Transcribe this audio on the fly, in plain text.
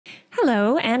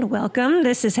Hello and welcome.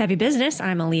 This is Heavy Business.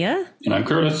 I'm Aaliyah. And I'm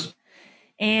Curtis.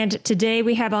 And today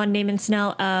we have on Naaman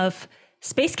Snell of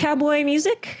Space Cowboy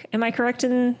Music. Am I correct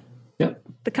in Yep.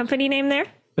 the company name there?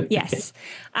 Yes.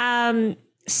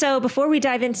 So before we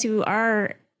dive into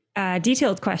our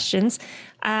detailed questions,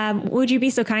 would you be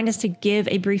so kind as to give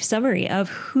a brief summary of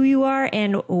who you are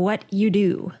and what you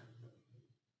do?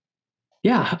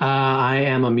 Yeah, I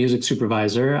am a music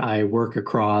supervisor. I work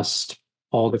across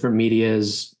all different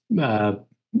medias,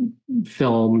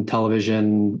 film,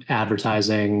 television,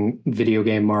 advertising, video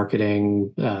game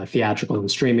marketing, theatrical and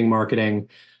streaming marketing.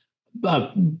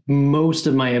 Uh, Most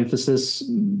of my emphasis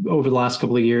over the last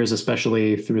couple of years,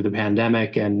 especially through the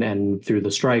pandemic and through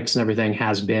the strikes and everything,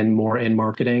 has been more in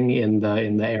marketing in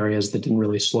the areas that didn't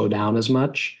really slow down as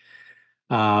much.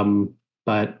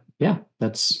 But yeah,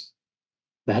 that's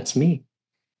me.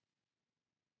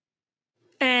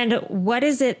 And what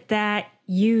is it that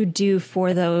you do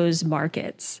for those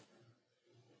markets?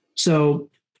 So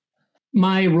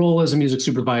my role as a music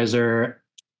supervisor,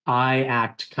 I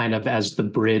act kind of as the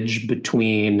bridge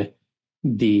between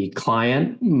the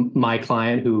client, my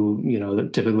client, who,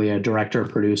 typically a director or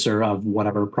producer of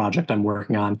whatever project I'm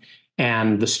working on,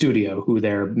 and the studio who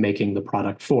they're making the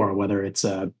product for, whether it's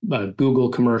a Google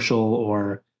commercial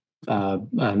or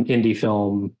an indie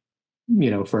film,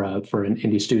 for an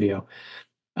indie studio.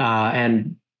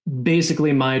 And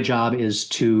basically, my job is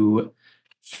to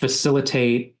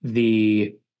facilitate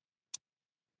the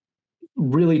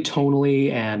really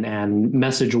tonally and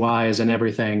message wise and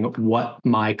everything what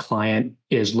my client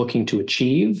is looking to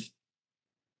achieve,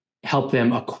 help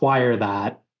them acquire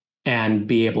that and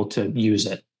be able to use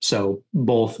it. So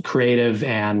both creative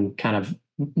and kind of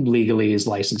legalese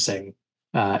licensing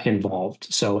involved.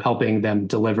 So helping them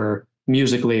deliver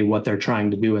musically what they're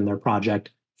trying to do in their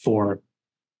project for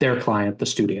their client, the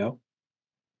studio.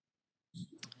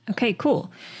 Okay,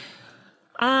 cool.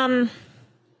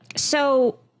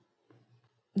 So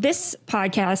this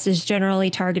podcast is generally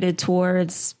targeted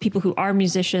towards people who are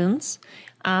musicians,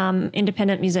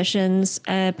 independent musicians,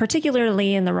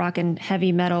 particularly in the rock and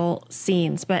heavy metal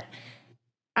scenes. But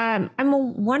I'm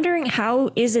wondering,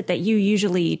 how is it that you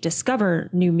usually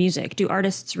discover new music? Do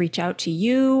artists reach out to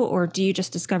you, or do you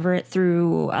just discover it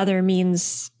through other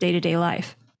means, day-to-day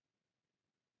life?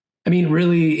 I mean,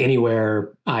 really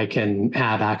anywhere I can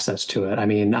have access to it. I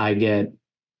mean, I get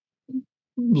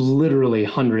literally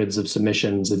hundreds of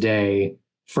submissions a day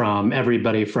from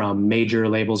everybody from major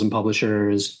labels and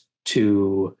publishers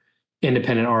to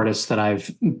independent artists that I've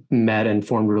met and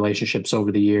formed relationships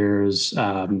over the years,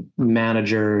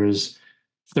 managers,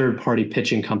 third-party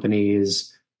pitching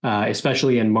companies.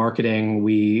 Especially in marketing,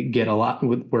 we get a lot.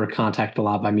 We're contacted a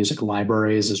lot by music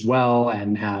libraries as well,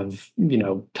 and have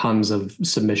tons of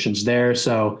submissions there.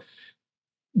 So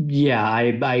yeah,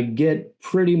 I get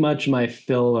pretty much my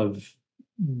fill of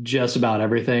just about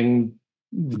everything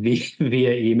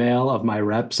via email of my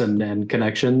reps and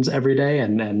connections every day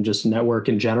and just network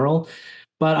in general.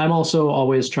 But I'm also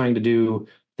always trying to do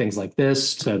things like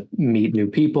this to meet new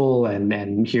people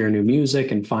and hear new music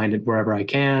and find it wherever I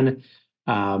can.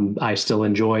 I still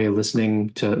enjoy listening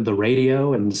to the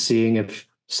radio and seeing if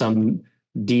some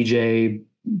DJ,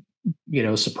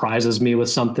 surprises me with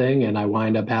something and I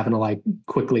wind up having to like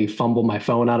quickly fumble my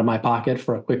phone out of my pocket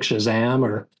for a quick Shazam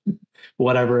or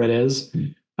whatever it is.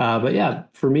 But yeah,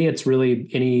 for me, it's really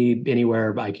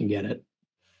anywhere I can get it.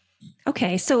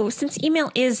 Okay, so since email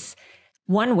is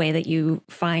one way that you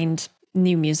find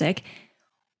new music,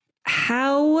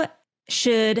 how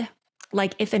should,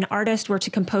 like, if an artist were to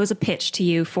compose a pitch to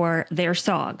you for their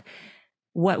song,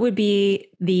 what would be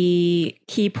the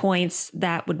key points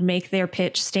that would make their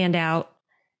pitch stand out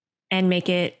and make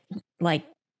it like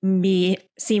me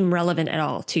seem relevant at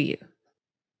all to you?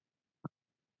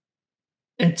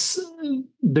 It's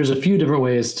There's a few different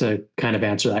ways to kind of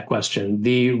answer that question.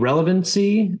 The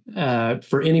relevancy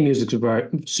for any music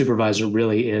supervisor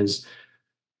really is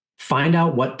find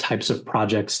out what types of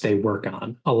projects they work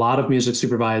on. A lot of music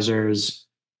supervisors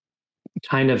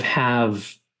kind of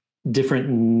have different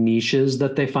niches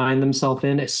that they find themselves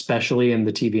in, especially in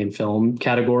the TV and film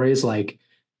categories. Like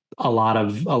a lot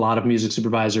of music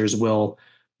supervisors will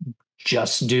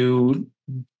just do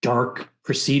dark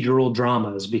procedural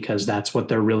dramas because that's what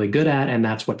they're really good at and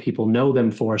that's what people know them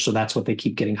for. So that's what they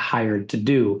keep getting hired to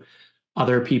do.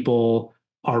 Other people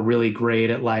are really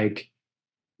great at like,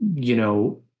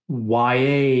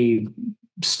 YA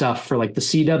stuff for like the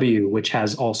CW, which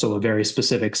has also a very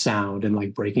specific sound and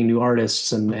like breaking new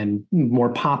artists and more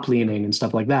pop leaning and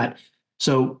stuff like that.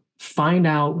 So find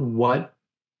out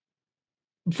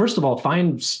first of all,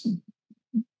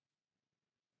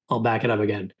 I'll back it up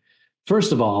again.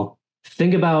 First of all,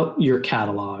 think about your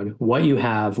catalog, what you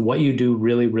have, what you do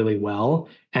really, really well,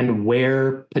 and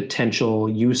where potential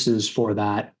uses for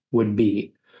that would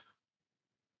be.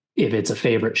 If it's a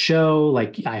favorite show,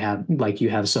 like you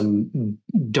have some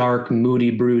dark,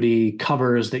 moody, broody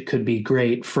covers that could be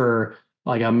great for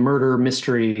like a murder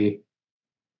mystery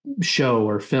show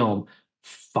or film.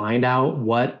 Find out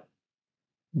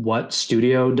what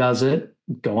studio does it.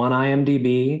 Go on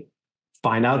IMDb,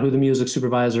 find out who the music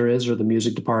supervisor is or the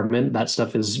music department. That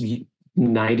stuff is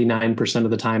 99%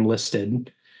 of the time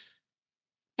listed.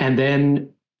 And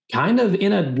then kind of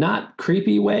in a not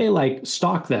creepy way, like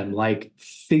stalk them, like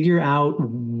figure out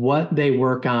what they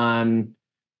work on,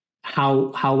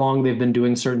 how long they've been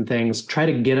doing certain things, try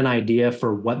to get an idea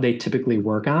for what they typically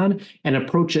work on and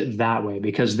approach it that way,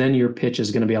 because then your pitch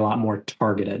is going to be a lot more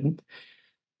targeted.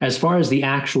 As far as the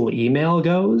actual email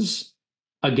goes,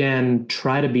 again,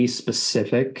 try to be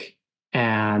specific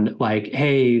and like,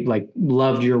 hey, like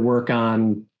loved your work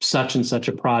on such and such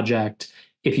a project.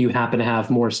 If you happen to have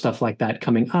more stuff like that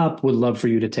coming up, would love for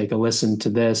you to take a listen to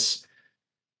this.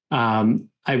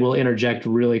 I will interject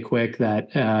really quick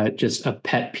that just a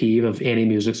pet peeve of any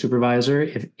music supervisor,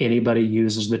 if anybody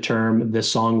uses the term,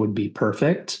 this song would be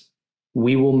perfect,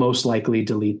 we will most likely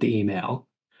delete the email.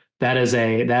 That is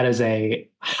a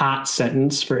hot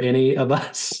sentence for any of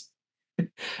us.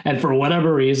 And for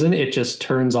whatever reason, it just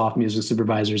turns off music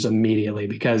supervisors immediately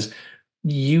because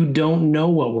you don't know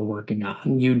what we're working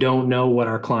on. You don't know what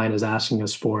our client is asking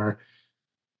us for.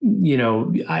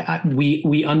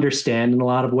 We understand in a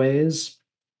lot of ways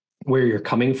where you're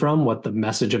coming from, what the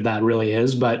message of that really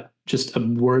is, but just a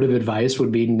word of advice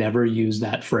would be never use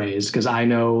that phrase, because I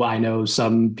know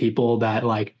some people that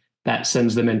like that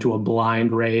sends them into a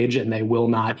blind rage and they will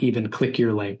not even click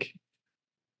your link.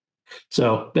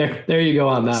 So there you go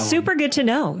on that Super good to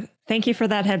know. Thank you for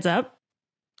that heads up.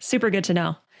 Super good to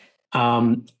know.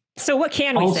 So what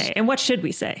can we say and what should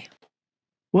we say?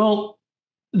 Well,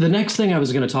 the next thing I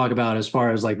was going to talk about as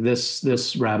far as like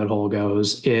this rabbit hole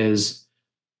goes is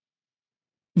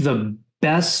the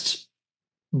best,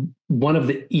 one of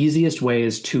the easiest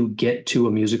ways to get to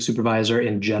a music supervisor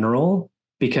in general,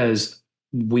 because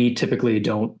we typically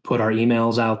don't put our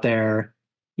emails out there.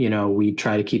 We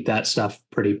try to keep that stuff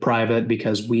pretty private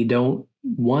because we don't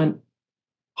want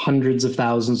hundreds of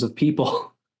thousands of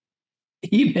people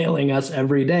emailing us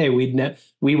every day.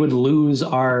 We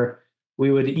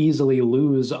would easily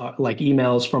lose like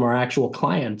emails from our actual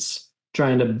clients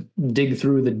trying to dig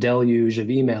through the deluge of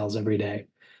emails every day.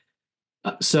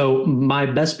 So my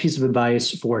best piece of advice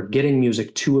for getting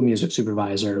music to a music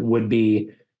supervisor would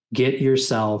be get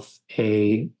yourself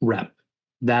a rep.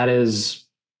 That is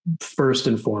first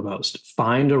and foremost.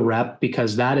 Find a rep,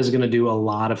 because that is going to do a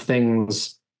lot of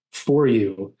things for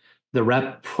you. The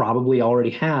rep probably already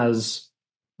has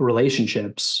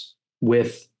relationships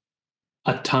with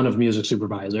a ton of music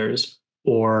supervisors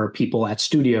or people at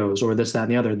studios or this, that,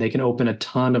 and the other. They can open a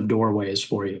ton of doorways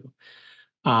for you.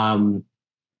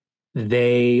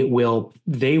 They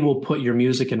will put your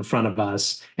music in front of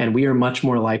us, and we are much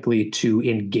more likely to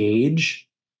engage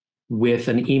with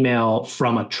an email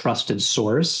from a trusted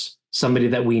source, somebody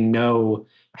that we know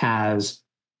has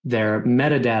their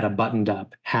metadata buttoned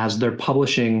up, has their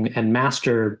publishing and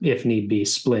master, if need be,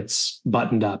 splits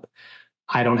buttoned up.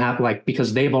 I don't have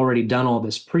because they've already done all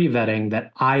this pre-vetting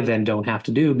that I then don't have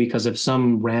to do, because if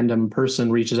some random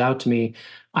person reaches out to me,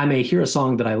 I may hear a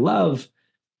song that I love,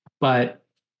 but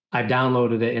I've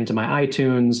downloaded it into my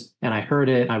iTunes and I heard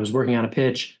it. I was working on a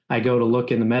pitch. I go to look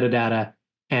in the metadata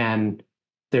and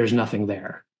there's nothing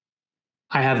there.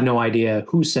 I have no idea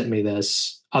who sent me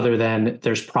this, other than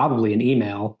there's probably an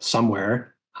email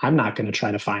somewhere. I'm not going to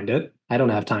try to find it. I don't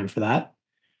have time for that.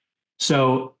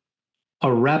 So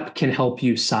a rep can help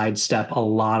you sidestep a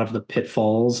lot of the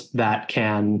pitfalls that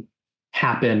can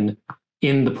happen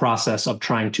in the process of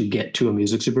trying to get to a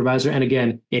music supervisor. And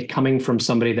again, it coming from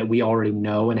somebody that we already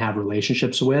know and have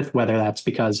relationships with, whether that's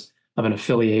because of an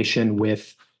affiliation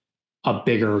with a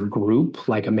bigger group,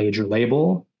 like a major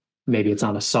label, maybe it's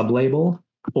on a sub label,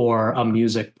 or a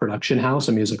music production house,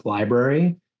 a music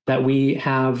library that we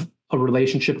have a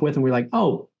relationship with. And we're like,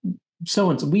 oh,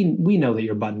 so and so, we know that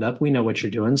you're buttoned up. We know what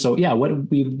you're doing. So yeah,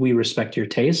 we respect your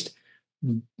taste.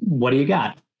 What do you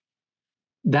got?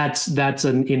 That's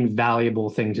an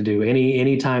invaluable thing to do.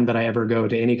 Any time that I ever go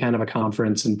to any kind of a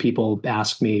conference and people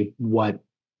ask me what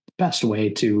best way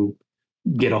to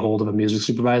get a hold of a music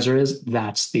supervisor is,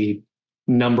 that's the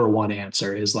number one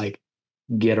answer, is like,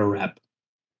 get a rep.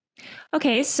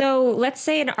 Okay, so let's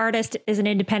say an artist is an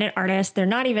independent artist. They're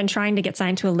not even trying to get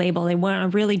signed to a label. They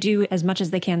want to really do as much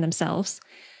as they can themselves.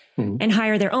 Mhm. and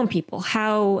hire their own people.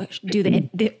 How do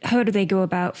they go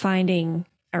about finding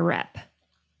a rep?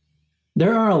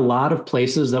 There are a lot of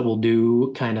places that will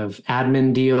do kind of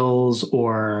admin deals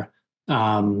or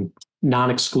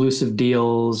non-exclusive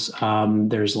deals.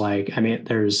 There's like, I mean,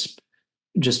 there's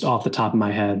just off the top of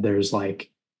my head,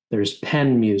 there's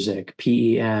Pen Music,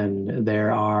 PEN.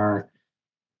 There are,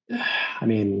 I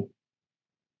mean,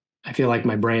 I feel like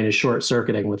my brain is short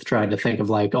circuiting with trying to think of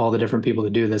like all the different people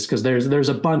that do this because there's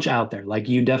a bunch out there. Like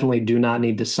you definitely do not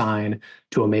need to sign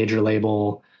to a major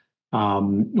label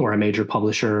or a major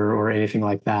publisher or anything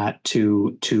like that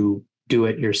to do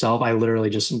it yourself. I literally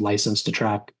just licensed a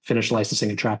track, finished licensing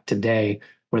a track today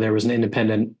where there was an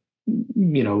independent,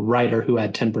 writer who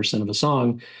had 10% of a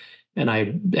song,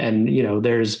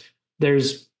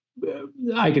 there's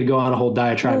I could go on a whole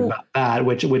diatribe about that,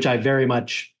 which I very Do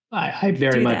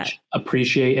that. much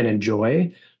appreciate and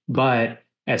enjoy. But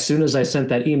as soon as I sent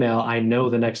that email, I know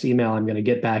the next email I'm going to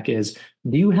get back is,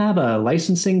 do you have a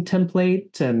licensing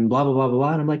template and blah, blah, blah, blah,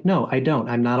 blah. And I'm like, no, I don't.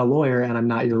 I'm not a lawyer and I'm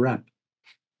not your rep.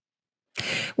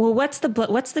 Well, what's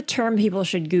the term people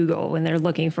should Google when they're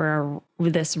looking for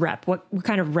this rep? What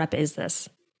kind of rep is this?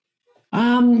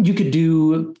 You could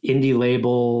do indie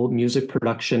label, music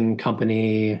production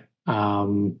company,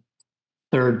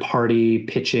 third party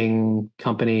pitching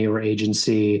company or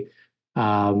agency.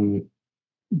 Um,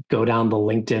 Go down the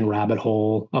LinkedIn rabbit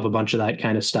hole of a bunch of that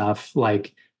kind of stuff.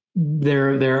 Like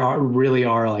there are really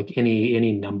are like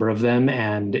any number of them,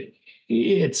 and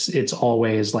it's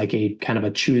always like a kind of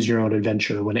a choose your own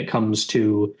adventure when it comes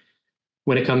to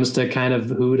kind of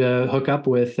who to hook up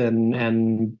with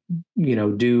and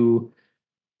do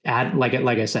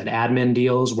like I said, admin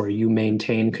deals where you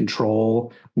maintain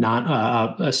control,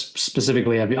 not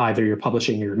specifically of either your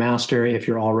publishing or your master. If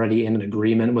you're already in an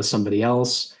agreement with somebody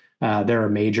else, there are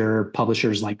major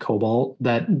publishers like Cobalt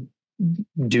that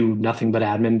do nothing but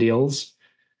admin deals.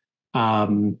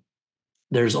 Um,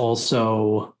 there's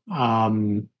also,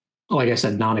 like I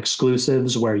said,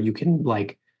 non-exclusives where you can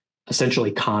like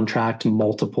essentially contract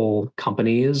multiple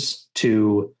companies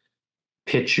to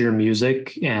pitch your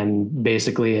music, and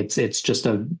basically it's just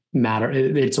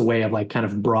it's a way of like kind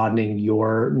of broadening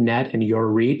your net and your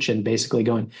reach and basically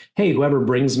going, hey, whoever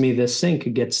brings me this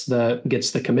sync gets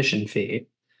the commission fee,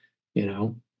 you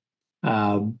know.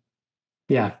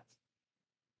 Yeah.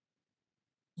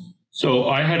 So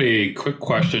I had a quick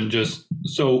question. Just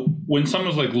so when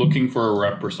someone's like looking for a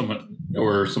rep or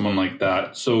someone like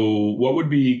that, so what would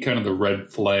be kind of the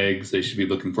red flags they should be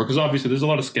looking for? Because obviously there's a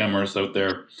lot of scammers out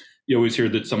there. You always hear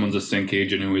that someone's a sync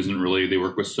agent who isn't really. They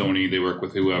work with Sony, they work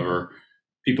with whoever.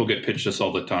 People get pitched this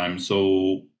all the time.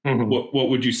 So what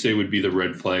would you say would be the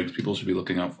red flags people should be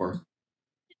looking out for?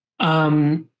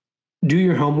 Do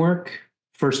your homework.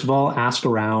 First of all, ask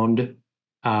around,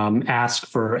 ask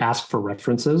for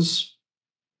references.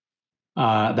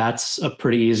 That's a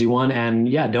pretty easy one. And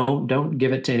yeah, don't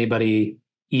give it to anybody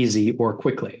easy or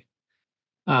quickly.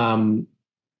 Do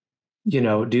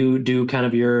kind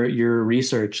of your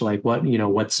research, like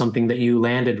what's something that you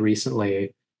landed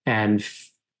recently, and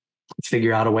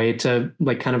figure out a way to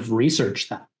like kind of research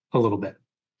that a little bit.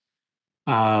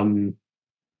 Don't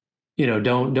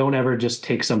ever just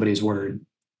take somebody's word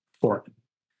for it.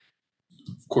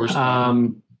 Of course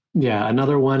not. Yeah,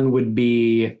 another one would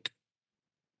be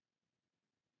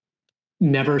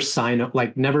never sign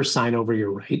over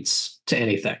your rights to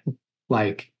anything.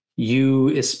 Like you,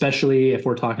 especially if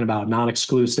we're talking about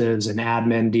non-exclusives and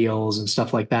admin deals and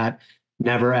stuff like that,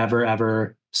 never, ever,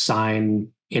 ever sign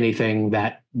anything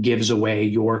that gives away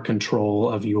your control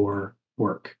of your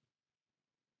work.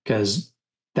 Because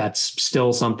that's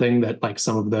still something that like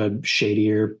some of the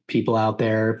shadier people out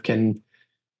there can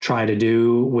try to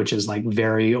do, which is like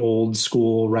very old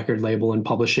school record label and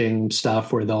publishing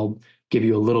stuff where they'll give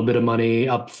you a little bit of money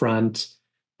up front,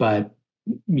 but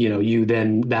you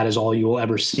then that is all you will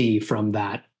ever see from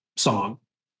that song.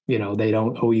 They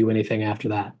don't owe you anything after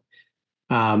that.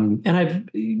 And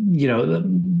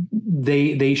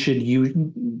they should use,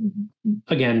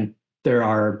 again, there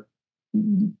are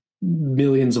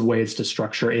millions of ways to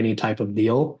structure any type of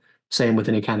deal. Same with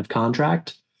any kind of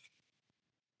contract.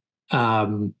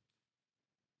 Yeah,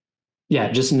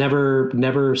 just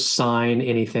never sign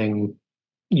anything,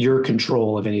 your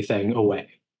control of anything away.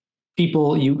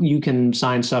 People, you can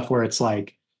sign stuff where it's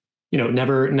like,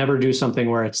 never do something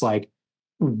where it's like,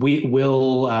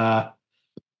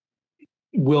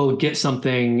 we'll get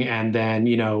something and then,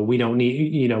 we don't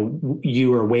need,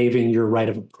 you are waiving your right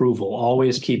of approval.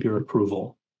 Always keep your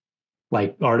approval.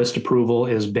 Like artist approval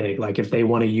is big. Like if they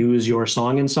want to use your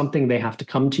song in something, they have to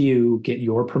come to you, get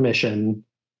your permission,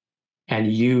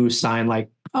 and you sign like,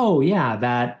 oh yeah,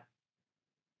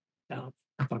 I don't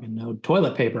fucking know,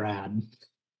 toilet paper ad.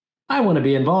 I want to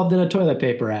be involved in a toilet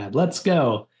paper ad. Let's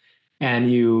go. And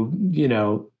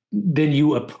then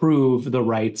you approve the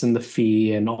rights and the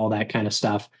fee and all that kind of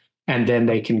stuff. And then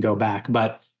they can go back.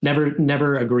 But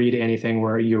never agree to anything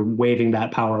where you're waiving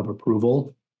that power of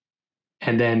approval.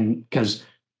 And then, because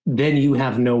then you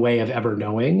have no way of ever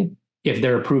knowing if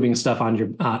they're approving stuff on your,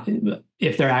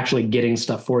 if they're actually getting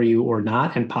stuff for you or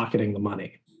not and pocketing the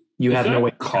money. You have no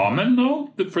way. Common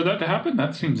though for that to happen?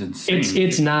 That seems insane.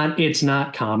 It's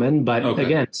not common, but Okay.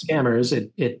 Again, scammers,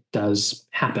 it does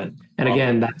happen. And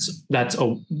again, that's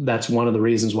one of the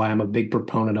reasons why I'm a big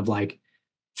proponent of like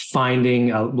finding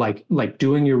like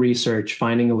doing your research,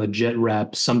 finding a legit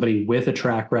rep, somebody with a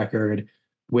track record,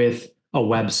 with a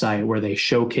website where they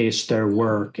showcase their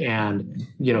work and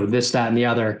this, that, and the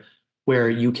other, where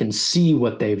you can see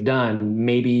what they've done.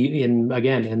 Maybe in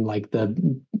like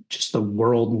the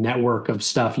world network of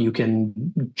stuff, you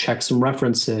can check some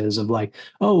references of like,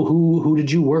 oh, who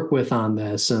did you work with on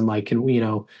this? And like,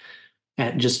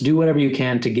 and just do whatever you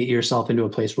can to get yourself into a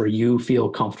place where you feel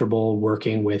comfortable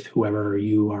working with whoever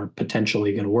you are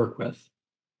potentially going to work with.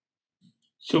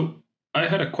 So I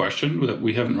had a question that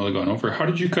we haven't really gone over. How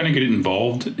did you kind of get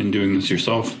involved in doing this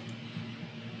yourself?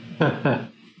 That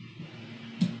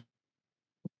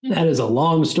is a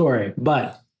long story,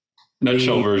 but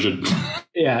nutshell version.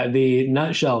 Yeah, the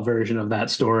nutshell version of that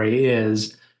story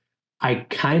is I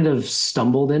kind of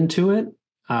stumbled into it.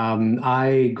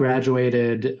 I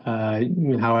graduated,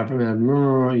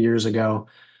 however, years ago,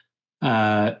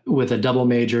 with a double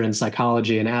major in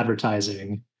psychology and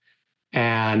advertising.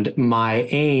 And my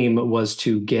aim was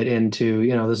to get into,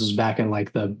 this was back in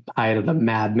like the height of the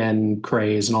Mad Men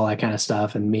craze and all that kind of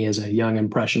stuff. And me as a young,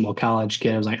 impressionable college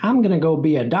kid, I was like, I'm going to go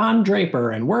be a Don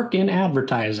Draper and work in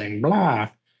advertising, blah.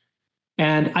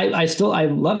 And I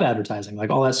love advertising. Like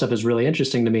all that stuff is really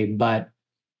interesting to me, but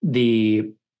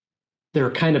there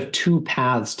are kind of two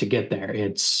paths to get there.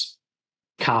 It's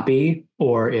copy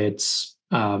or it's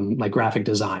like graphic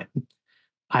design.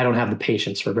 I don't have the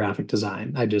patience for graphic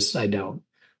design. I don't.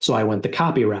 So I went the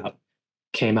copy route,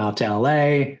 came out to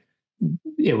LA.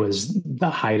 It was the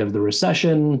height of the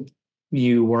recession.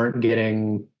 You weren't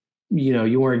getting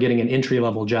an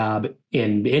entry-level job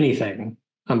in anything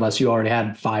unless you already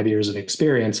had 5 years of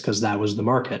experience, because that was the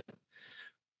market.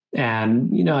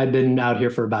 And, I'd been out here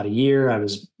for about a year. I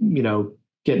was,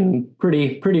 getting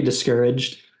pretty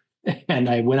discouraged. And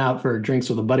I went out for drinks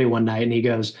with a buddy one night and he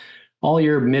goes, all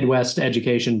your Midwest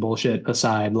education bullshit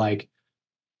aside, like,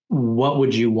 what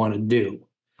would you want to do?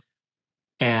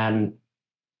 And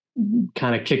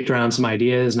kind of kicked around some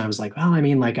ideas. And I was like, well,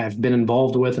 like I've been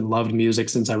involved with and loved music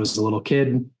since I was a little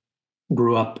kid.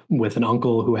 Grew up with an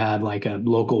uncle who had like a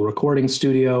local recording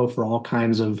studio for all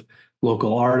kinds of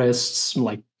local artists,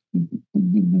 like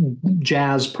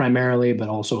jazz primarily, but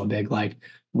also a big like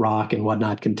rock and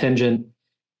whatnot contingent.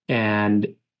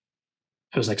 And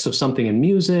I was like, so something in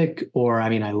music, or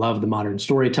I love the modern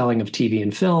storytelling of TV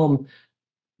and film,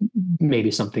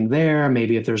 maybe something there,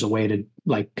 maybe if there's a way to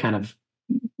like kind of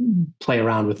play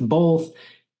around with both.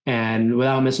 And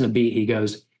without missing a beat, he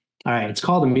goes, all right, it's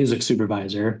called a music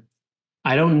supervisor.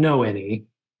 I don't know any,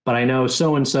 but I know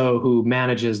so-and-so who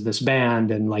manages this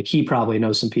band. And like, he probably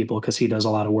knows some people because he does a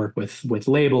lot of work with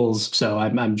labels. So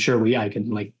I'm sure I can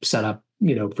like set up,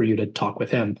 for you to talk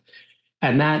with him.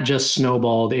 And that just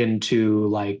snowballed into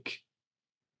like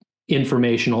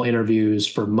informational interviews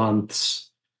for months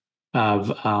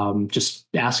of just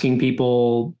asking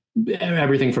people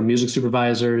everything from music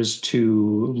supervisors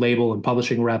to label and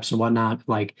publishing reps and whatnot.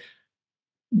 Like,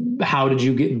 what do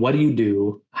you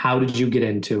do? How did you get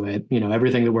into it?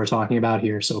 Everything that we're talking about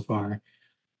here so far.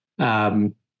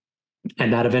 And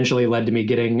that eventually led to me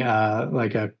getting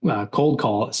like a cold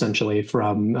call essentially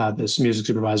from this music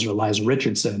supervisor, Eliza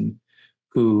Richardson,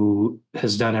 who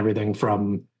has done everything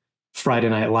from Friday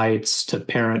Night Lights to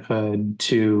Parenthood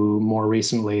to more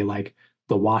recently like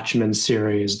the Watchmen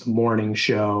series, The Morning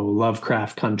Show,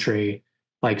 Lovecraft Country,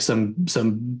 like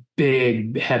some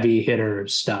big heavy hitter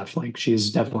stuff. Like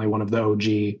she's definitely one of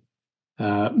the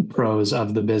OG pros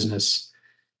of the business.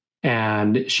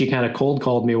 And she kind of cold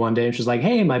called me one day and she's like,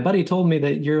 hey, my buddy told me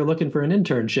that you're looking for an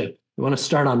internship. You want to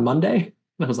start on Monday?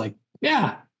 And I was like,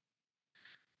 yeah.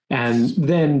 And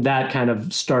then that kind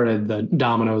of started the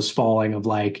dominoes falling of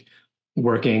like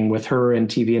working with her in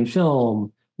TV and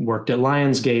film, worked at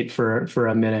Lionsgate for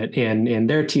a minute in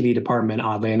their TV department,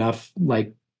 oddly enough,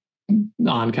 like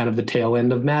on kind of the tail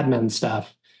end of Mad Men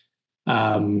stuff.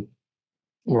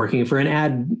 Working for an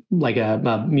ad, like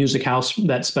a music house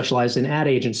that specialized in ad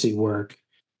agency work.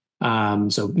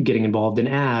 So getting involved in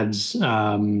ads,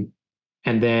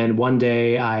 And then one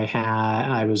day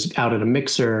I was out at a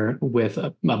mixer with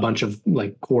a bunch of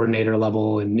like coordinator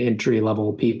level and entry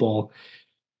level people,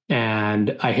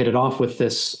 and I hit it off with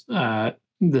this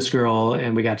girl,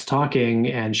 and we got to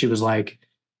talking, and she was like,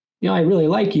 I really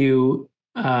like you.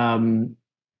 I'm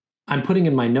putting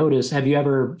in my notice. Have you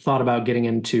ever thought about getting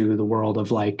into the world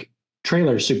of like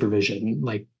trailer supervision,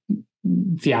 like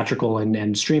theatrical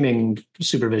and streaming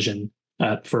supervision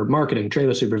for marketing,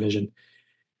 trailer supervision?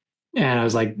 And I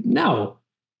was like, no.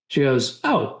 She goes,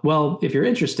 oh, well, if you're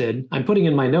interested, I'm putting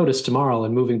in my notice tomorrow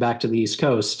and moving back to the East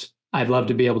Coast. I'd love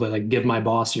to be able to like give my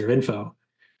boss your info.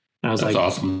 And I was That's like,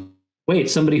 awesome. wait,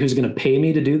 somebody who's going to pay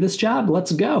me to do this job?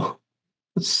 Let's go.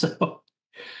 So,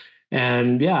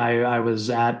 and yeah, I was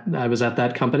at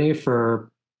that company for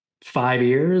 5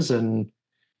 years, and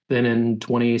then in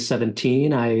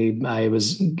 2017, I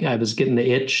was getting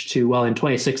the itch to, well, in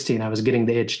 2016, I was getting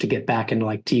the itch to get back into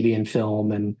like TV and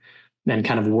film, and then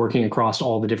kind of working across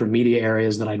all the different media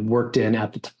areas that I'd worked in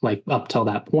at like up till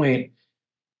that point.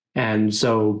 And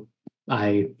so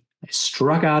I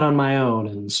struck out on my own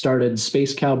and started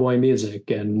Space Cowboy Music,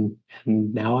 and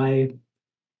now I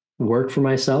work for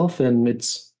myself, and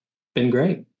it's been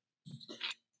great.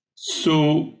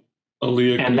 So,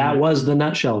 Aaliyah, And that was the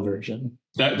nutshell version.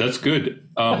 that's good.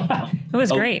 It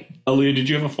was great. Aaliyah, did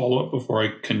you have a follow up before I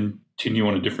continue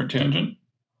on a different tangent?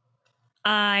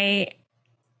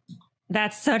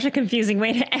 That's such a confusing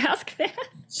way to ask that.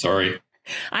 Sorry.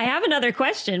 I have another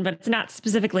question, but it's not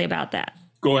specifically about that.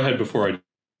 Go ahead before I.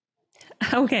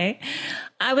 Okay.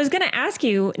 I was going to ask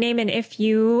you, Naaman, if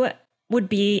you would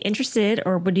be interested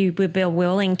or would you be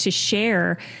willing to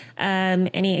share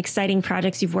any exciting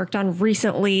projects you've worked on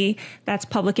recently? That's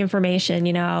public information,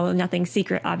 nothing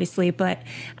secret, obviously, but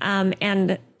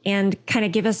and kind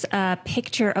of give us a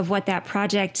picture of what that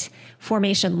project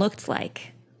formation looked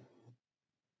like.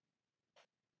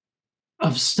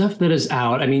 Of stuff that is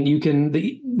out, I mean, you can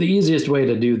the easiest way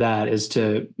to do that is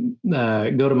to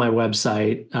go to my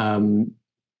website,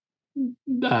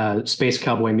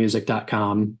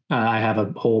 spacecowboymusic.com. I have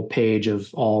a whole page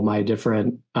of all my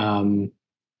different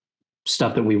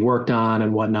stuff that we worked on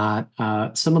and whatnot.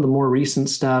 Some of the more recent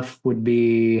stuff would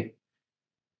be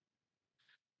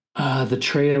the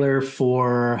trailer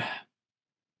for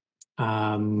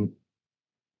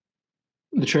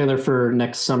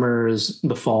next summer's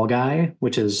The Fall Guy,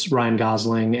 which is Ryan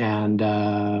Gosling and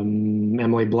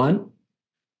Emily Blunt.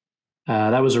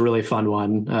 That was a really fun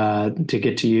one to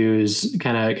get to use,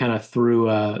 kind of through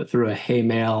a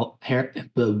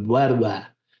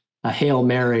a Hail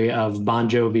Mary of Bon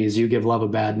Jovi's "You Give Love a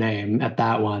Bad Name" at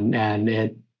that one,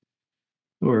 and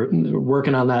we're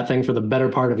working on that thing for the better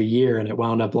part of a year, and it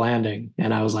wound up landing,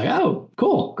 and I was like, oh,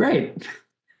 cool, great.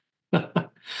 That's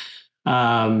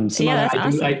awesome.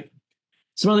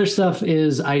 Some other stuff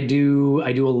is I do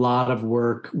a lot of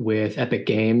work with Epic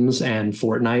Games and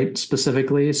Fortnite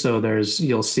specifically. So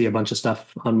you'll see a bunch of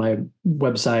stuff on my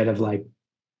website of like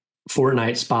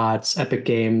Fortnite spots, Epic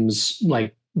Games,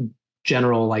 like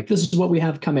general, like this is what we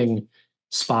have coming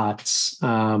spots.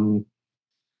 What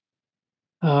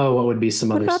would be some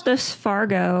What other about this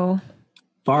Fargo?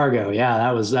 Fargo, yeah,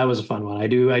 that was a fun one. I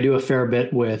do a fair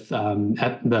bit with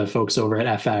the folks over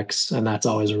at FX, and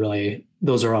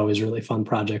those are always really fun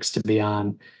projects to be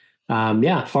on.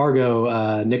 Yeah,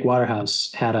 Fargo. Nick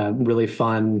Waterhouse had a really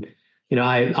fun.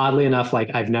 I oddly enough, like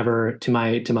I've never, to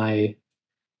my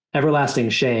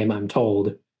everlasting shame, I'm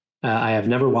told, I have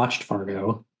never watched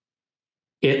Fargo.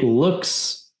 It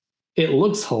looks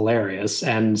hilarious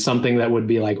and something that would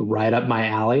be like right up my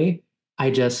alley.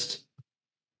 I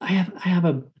have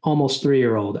a almost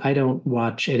 3-year-old. I don't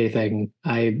watch anything.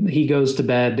 He goes to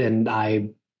bed and I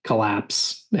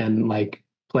collapse and like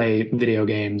play video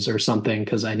games or something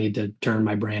because I need to turn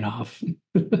my brain off.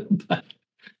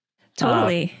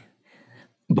 Totally.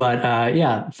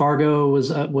 Yeah, Fargo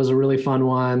was a really fun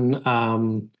one. I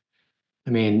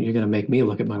mean, you're gonna make me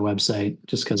look at my website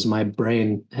just because my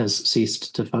brain has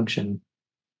ceased to function.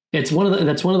 That's one of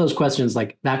those questions.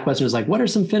 Like that question is like, what are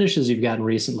some finishes you've gotten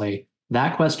recently?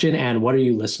 That question and what are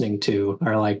you listening to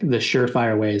are like the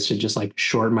surefire ways to just like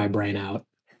short my brain out.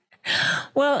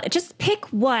 Well, just pick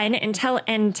one and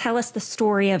tell us the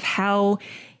story of how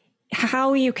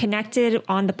you connected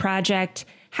on the project,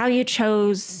 how you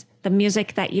chose the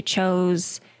music that you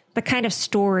chose, the kind of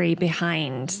story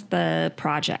behind the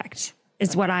project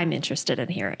is what I'm interested in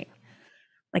hearing.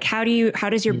 Like how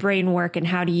does your brain work and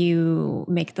how do you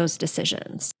make those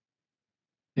decisions?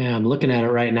 Yeah, I'm looking at it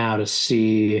right now to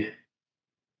see.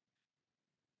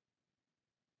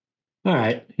 All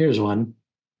right, here's one.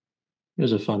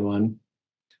 Here's a fun one.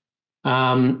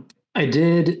 I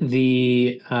did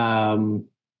the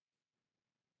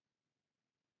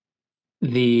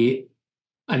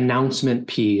announcement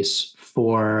piece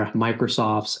for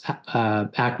Microsoft's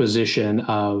acquisition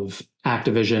of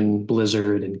Activision,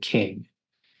 Blizzard, and King.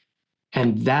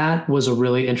 And that was a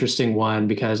really interesting one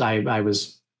because I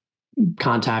was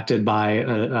contacted by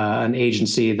an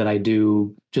agency that I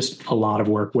do just a lot of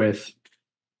work with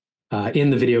in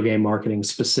the video game marketing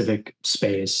specific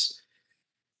space.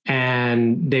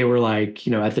 And they were like,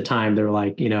 at the time, they were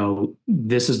like,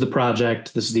 this is the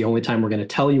project. This is the only time we're going to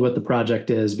tell you what the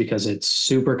project is because it's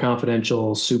super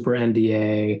confidential, super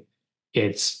NDA.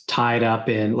 It's tied up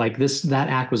in like that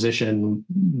acquisition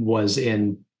was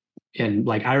in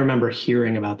like, I remember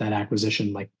hearing about that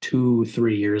acquisition like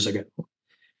 2-3 years ago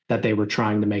that they were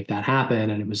trying to make that happen.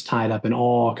 And it was tied up in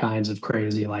all kinds of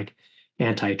crazy like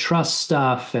antitrust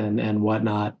stuff and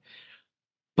whatnot.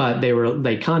 But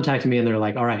they contacted me and they're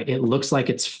like, all right, it looks like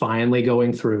it's finally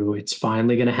going through. It's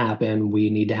finally going to happen. We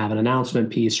need to have an announcement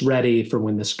piece ready for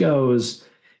when this goes.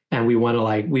 And we want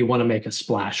to make a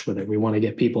splash with it. We want to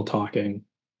get people talking.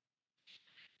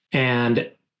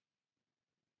 And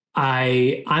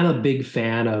I'm a big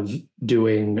fan of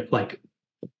doing like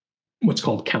what's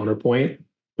called counterpoint,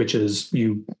 which is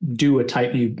you do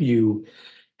you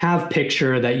have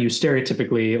picture that you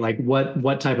stereotypically like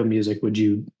what type of music would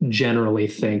you generally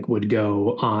think would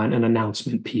go on an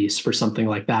announcement piece for something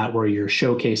like that where you're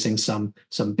showcasing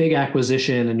some big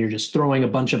acquisition and you're just throwing a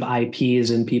bunch of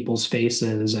IPs in people's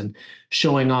faces and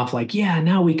showing off like, yeah,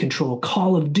 now we control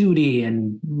Call of Duty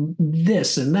and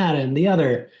this and that and the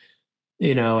other,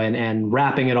 and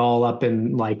wrapping it all up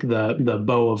in like the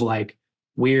bow of like,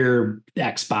 we're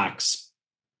Xbox,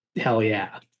 hell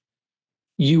yeah.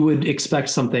 You would expect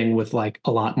something with like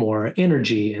a lot more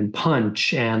energy and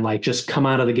punch and like just come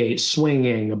out of the gate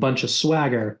swinging, a bunch of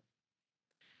swagger.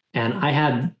 And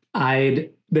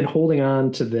I'd been holding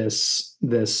on to this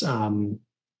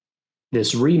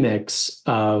remix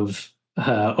of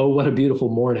 "Oh What a Beautiful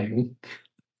Morning"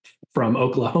 from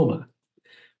Oklahoma,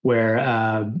 where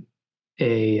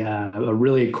a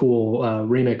really cool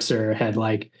remixer had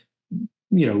like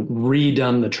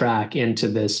redone the track into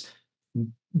this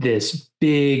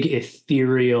big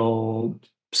ethereal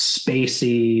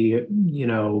spacey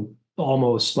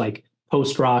almost like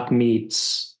post-rock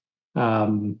meets I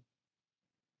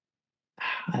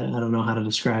don't know how to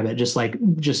describe it, just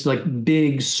like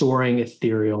big soaring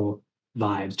ethereal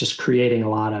vibes, just creating a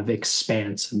lot of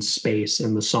expanse and space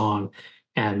in the song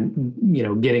and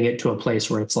getting it to a place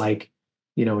where it's like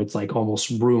it's like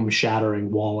almost room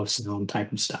shattering wall of sound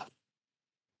type of stuff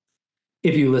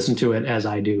if you listen to it as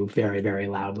I do very, very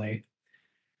loudly.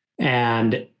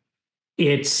 And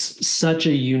it's such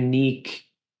a unique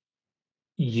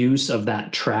use of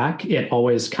that track. It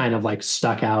always kind of like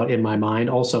stuck out in my mind.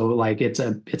 Also, like it's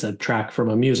a track from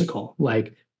a musical.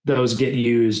 Like those get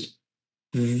used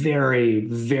very,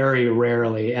 very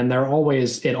rarely. And it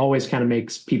always kind of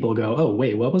makes people go, oh,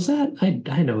 wait, what was that?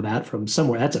 I know that from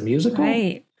somewhere. That's a musical.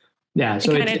 Right. Yeah.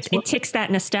 So it ticks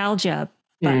that nostalgia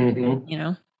button,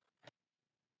 mm-hmm.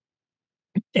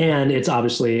 And it's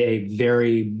obviously a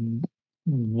very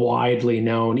widely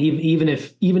known, even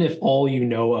if all you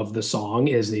know of the song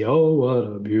is the "Oh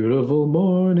what a beautiful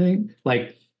morning,"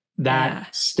 like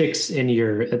that sticks in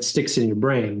your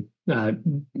brain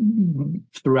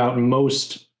throughout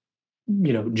most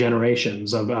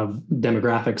generations of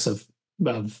demographics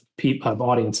of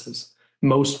audiences.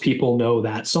 Most people know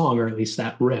that song or at least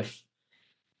that riff.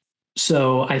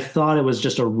 So I thought it was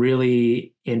just a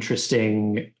really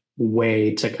interesting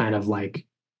way to kind of like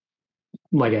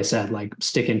I said, like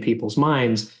stick in people's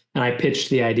minds. And I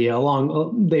pitched the idea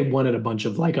along. They wanted a bunch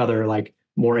of like other like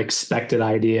more expected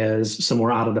ideas, some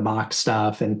more out of the box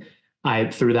stuff. And I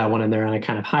threw that one in there and I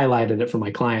kind of highlighted it for my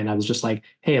client. I was just like,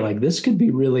 hey, like this could be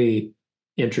really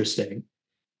interesting.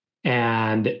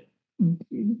 And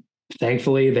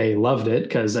thankfully they loved it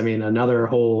because I mean, a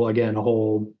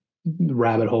whole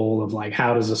rabbit hole of like,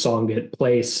 how does a song get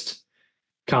placed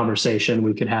conversation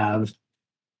we could have.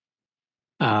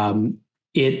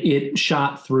 It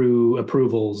shot through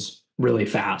approvals really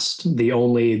fast. The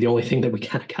only thing that we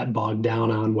kind of got bogged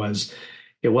down on was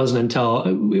it wasn't until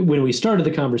when we started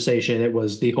the conversation, it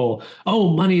was the whole, oh,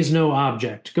 money is no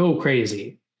object, go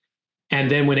crazy. And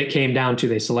then when it came down to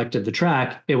they selected the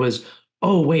track, it was,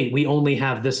 oh, wait, we only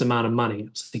have this amount of money. I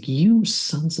was like, you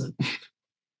sons of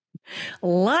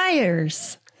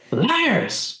liars.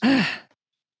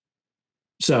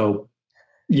 So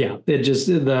yeah, it just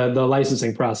the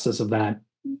licensing process of that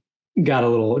got a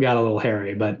little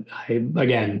hairy, but I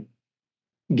again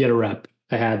get a rep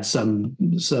I had some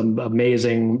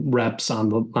amazing reps on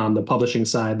the publishing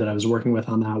side that I was working with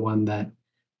on that one that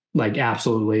like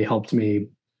absolutely helped me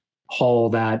haul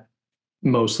that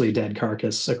mostly dead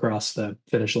carcass across the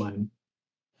finish line.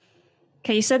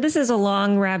 Okay, you said this is a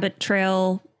long rabbit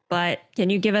trail, but can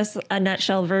you give us a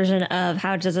nutshell version of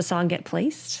how does a song get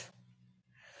placed?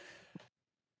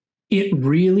 It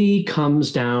really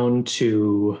comes down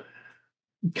to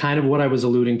kind of what I was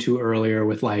alluding to earlier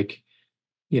with like,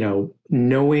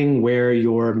 knowing where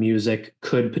your music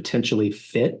could potentially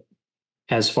fit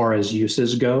as far as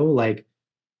uses go. Like,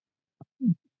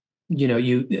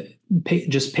 you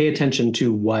just pay attention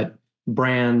to what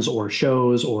brands or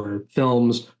shows or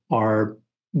films are,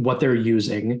 what they're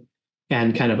using,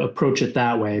 and kind of approach it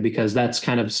that way, because that's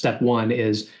kind of step one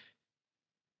is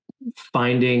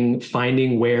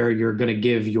finding where you're going to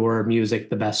give your music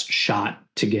the best shot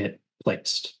to get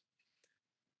placed.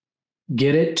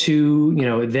 Get it to,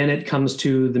 then it comes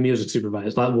to the music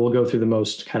supervisor. We'll go through the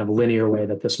most kind of linear way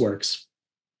that this works.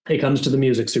 It comes to the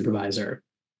music supervisor,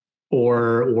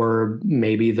 or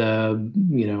maybe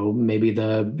maybe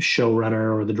the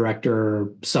showrunner or the director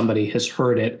or somebody has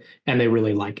heard it and they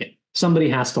really like it. Somebody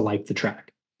has to like the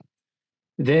track.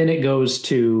 Then it goes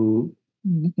to,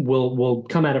 we'll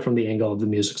come at it from the angle of the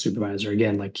music supervisor.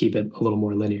 Again, like keep it a little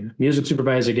more linear. Music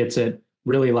supervisor gets it,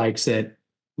 really likes it,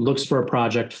 looks for a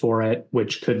project for it,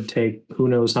 which could take who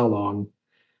knows how long,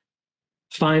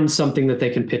 finds something that they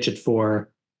can pitch it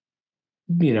for.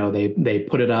 They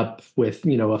put it up with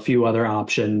a few other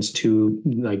options to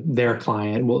like their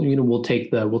client. We'll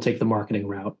take the marketing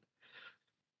route.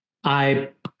 I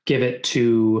give it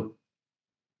to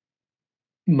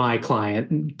my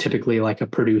client, typically like a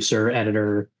producer,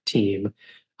 editor team.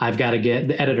 I've got to get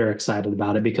the editor excited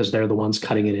about it because they're the ones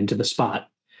cutting it into the spot.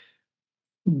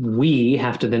 We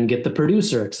have to then get the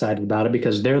producer excited about it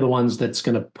because they're the ones that's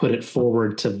going to put it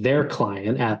forward to their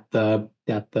client at the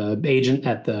agent,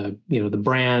 at the the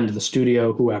brand, the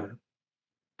studio, whoever.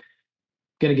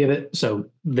 Going to give it. So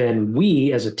then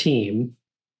we as a team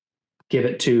give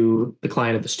it to the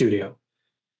client at the studio.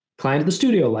 Client at the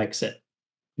studio likes it.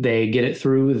 They get it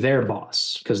through their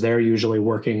boss because they're usually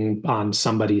working on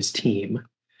somebody's team.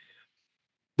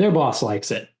 Their boss likes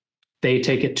it. They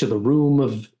take it to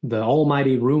the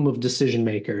almighty room of decision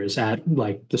makers at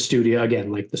like the studio,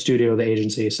 again, like the studio, the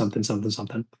agency, something, something,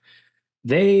 something.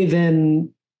 They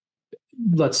then,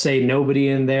 let's say nobody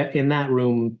in that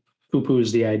room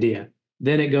poo-poos the idea.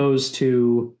 Then it goes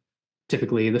to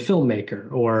typically the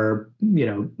filmmaker, or,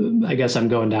 I guess I'm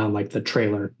going down like the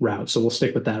trailer route. So we'll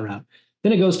stick with that route.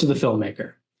 Then it goes to the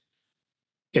filmmaker.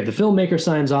 If the filmmaker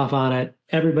signs off on it,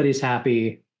 everybody's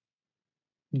happy.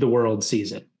 The world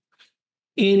sees it.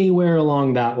 Anywhere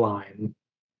along that line,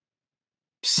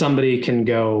 somebody can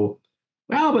go,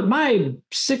 well, but my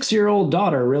 6-year-old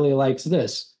daughter really likes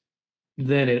this.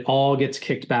 Then it all gets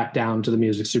kicked back down to the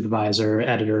music supervisor,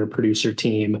 editor, producer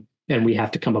team, and we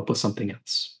have to come up with something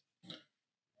else.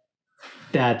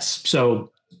 That's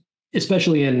so,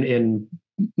 especially in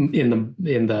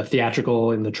the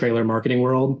theatrical, in the trailer marketing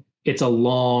world, it's a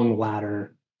long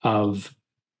ladder of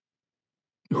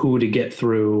who to get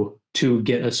through to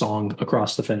get a song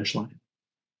across the finish line.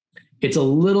 It's a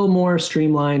little more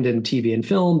streamlined in TV and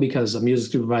film because a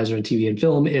music supervisor in TV and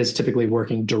film is typically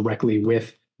working directly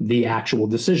with the actual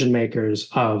decision makers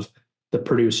of the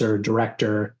producer,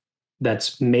 director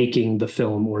that's making the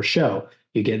film or show.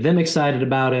 You get them excited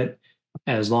about it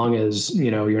as long as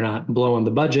you're not blowing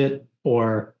the budget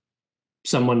or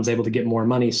someone's able to get more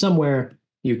money somewhere.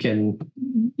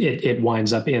 It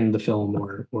winds up in the film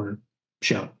or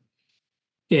show.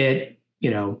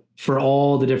 For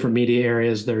all the different media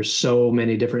areas, there's so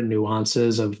many different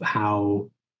nuances of how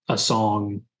a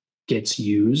song gets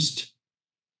used.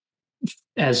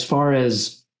 As far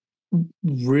as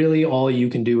really all you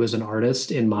can do as an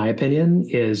artist, in my opinion,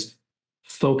 is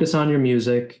focus on your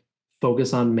music,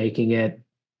 focus on making it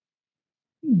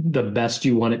the best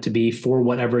you want it to be for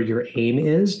whatever your aim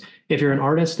is. If you're an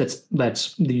artist,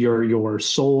 that's your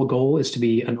sole goal is to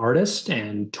be an artist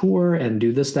and tour and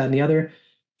do this, that, and the other.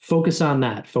 Focus on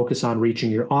that. Focus on reaching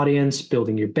your audience,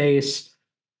 building your base,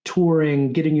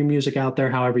 touring, getting your music out there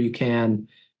however you can.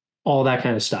 All that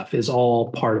kind of stuff is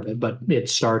all part of it, but it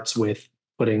starts with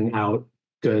putting out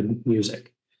good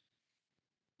music.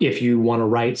 If you want to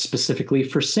write specifically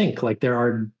for sync, like there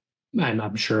are,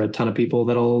 I'm sure a ton of people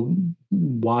that'll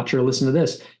watch or listen to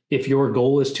this. If your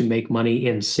goal is to make money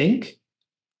in sync,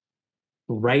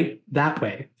 write that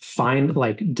way. Find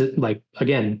like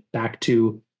again, back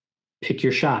to pick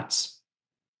your shots.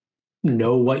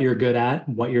 Know what you're good at,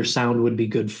 what your sound would be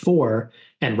good for,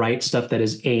 and write stuff that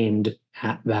is aimed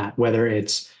at that, whether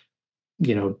it's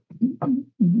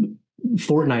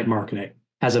Fortnite marketing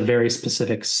has a very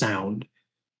specific sound.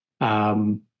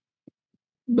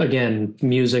 Again,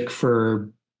 music for,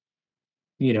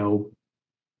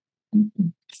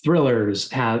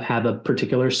 thrillers have a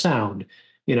particular sound.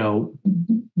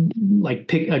 Like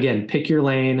pick your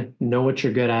lane, know what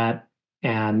you're good at,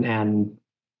 and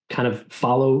kind of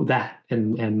follow that,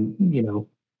 and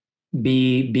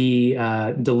be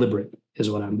deliberate is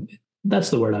that's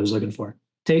the word I was looking for.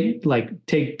 Take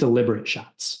deliberate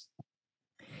shots.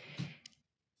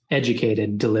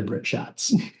 Educated, deliberate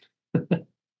shots.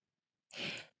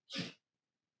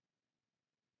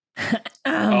 Go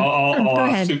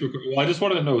ahead. Super quick. Well, I just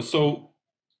wanted to know, so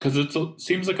because it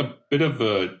seems like a bit of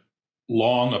a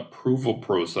long approval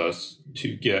process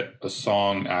to get a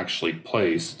song actually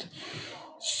placed.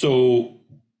 So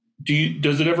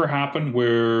does it ever happen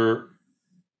where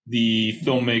the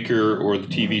filmmaker or the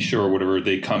TV show or whatever,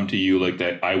 they come to you like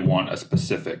that, I want a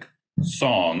specific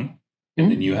song,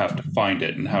 and then you have to find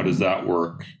it? And how does that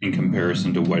work in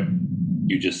comparison to what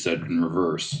you just said in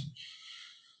reverse?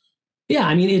 Yeah,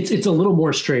 I mean, it's a little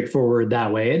more straightforward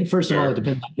that way. And first of all,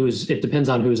 it depends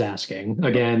on who's asking,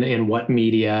 again, and what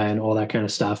media and all that kind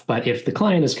of stuff. But if the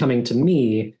client is coming to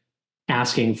me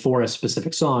asking for a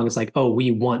specific song, it's like, oh, we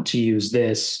want to use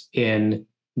this in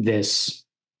this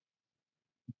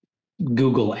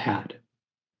Google ad.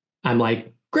 I'm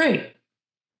like, great.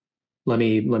 Let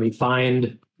me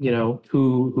find,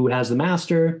 who has the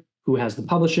master, who has the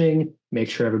publishing, make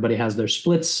sure everybody has their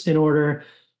splits in order.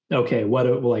 Okay,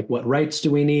 what rights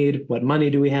do we need? What money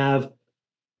do we have?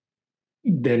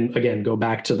 Then again, go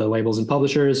back to the labels and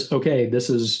publishers. Okay,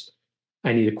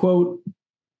 I need a quote.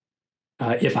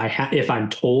 If I'm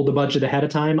told the budget ahead of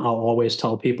time, I'll always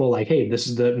tell people like, hey, this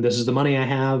is the money I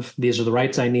have. These are the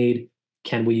rights I need.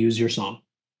 Can we use your song?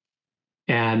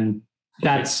 And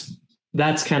that's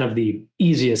kind of the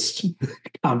easiest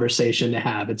conversation to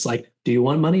have. It's like, do you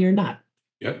want money or not?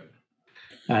 Yep.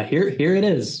 Here it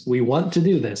is. We want to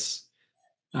do this.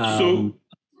 Just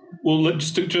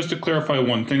to clarify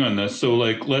one thing on this. So,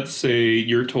 like, let's say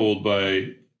you're told by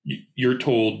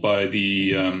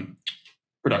the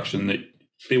production that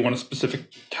they want a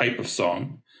specific type of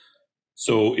song.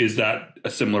 So, is that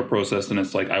a similar process? And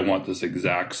it's like, I want this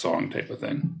exact song type of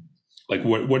thing. Like,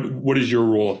 what is your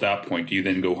role at that point? Do you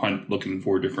then go hunt looking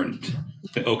for different?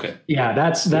 Okay. Yeah,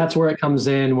 that's where it comes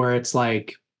in, where it's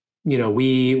like,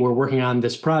 we're working on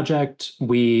this project.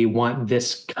 We want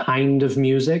this kind of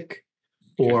music,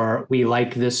 or we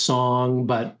like this song,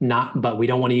 but we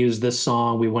don't want to use this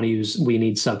song. We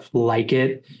need stuff like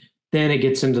it. Then it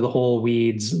gets into the whole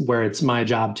weeds where it's my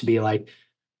job to be like,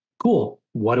 cool,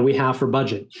 what do we have for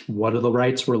budget? What are the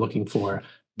rights we're looking for?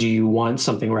 Do you want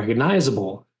something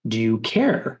recognizable? Do you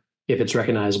care if it's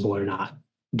recognizable or not?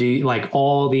 Do you like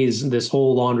this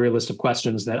whole laundry list of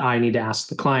questions that I need to ask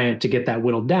the client to get that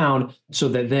whittled down, so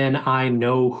that then I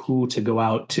know who to go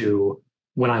out to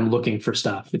when I'm looking for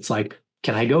stuff? It's like,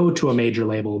 can I go to a major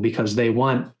label because they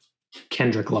want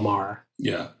Kendrick Lamar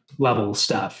level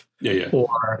stuff? Yeah.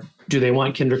 Or do they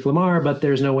want Kendrick Lamar, but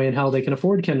there's no way in hell they can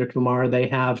afford Kendrick Lamar? They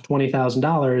have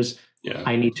 $20,000. Yeah.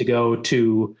 I need to go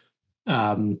to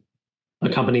a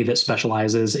company that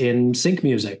specializes in sync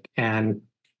music, and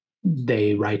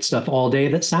they write stuff all day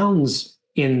that sounds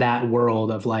in that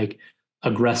world of like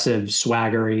aggressive,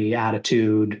 swaggery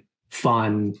attitude,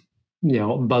 fun,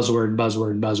 buzzword.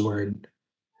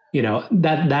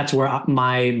 That's where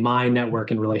my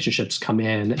network and relationships come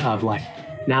in, of like,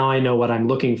 now I know what I'm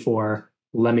looking for.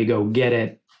 Let me go get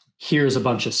it. Here's a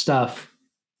bunch of stuff.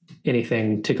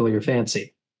 Anything tickle your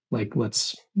fancy? Like,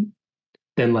 let's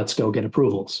go get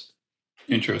approvals.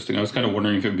 Interesting. I was kind of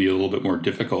wondering if it would be a little bit more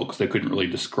difficult because they couldn't really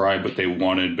describe what they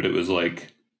wanted, but it was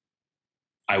like,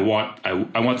 I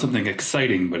want something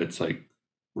exciting, but it's like,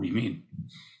 what do you mean?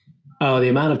 Oh, the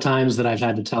amount of times that I've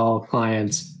had to tell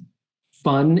clients,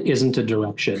 fun isn't a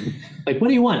direction. Like, what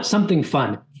do you want? Something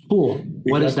fun. Cool.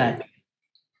 What does that mean?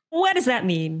 What does that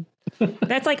mean?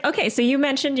 That's like, okay, so you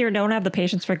mentioned you don't have the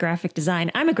patience for graphic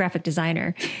design. I'm a graphic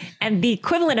designer. And the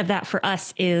equivalent of that for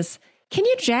us is, can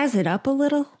you jazz it up a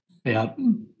little? Yeah.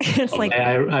 It's like,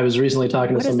 I was recently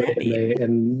talking to somebody,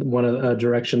 and one of the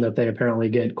direction that they apparently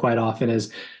get quite often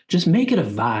is just make it a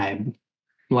vibe.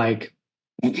 Like,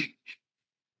 I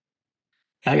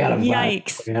got a vibe.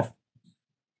 yikes. Yeah.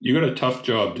 You got a tough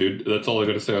job, dude. That's all I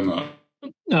got to say on that.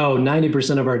 Oh,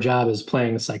 90% of our job is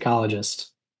playing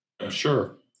psychologist. I'm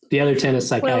sure. The other 10 is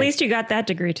psychiatrist. Well, at least you got that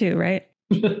degree too, right?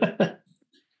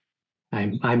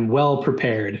 I'm well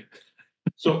prepared.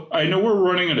 So I know we're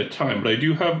running out of time, but I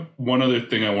do have one other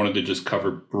thing I wanted to just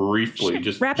cover briefly.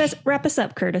 Just wrap us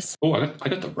up, Curtis. Oh, I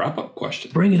got the wrap up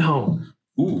question. Bring it home.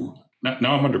 Ooh,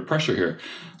 now I'm under pressure here.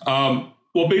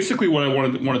 Well, basically, what I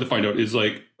wanted to find out is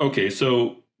like, okay,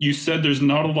 so you said there's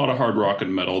not a lot of hard rock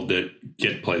and metal that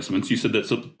get placements. You said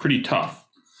that's pretty tough.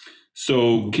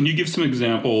 So can you give some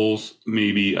examples,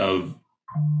 maybe, of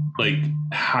like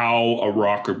how a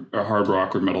hard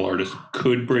rock or metal artist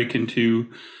could break into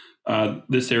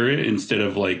this area instead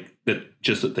of like that,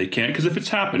 just that they can't? Because if it's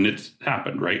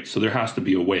happened, right? So there has to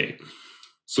be a way.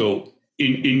 So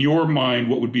in your mind,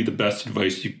 what would be the best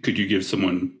advice could you give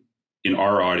someone in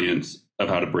our audience of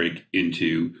how to break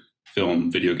into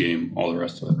film, video game, all the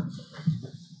rest of it?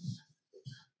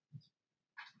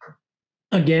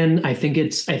 Again, I think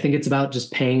it's about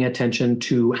just paying attention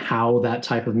to how that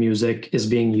type of music is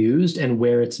being used and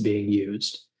where it's being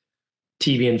used.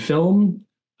 TV and film,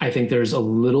 I think there's a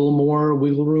little more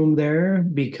wiggle room there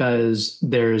because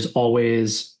there's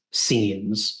always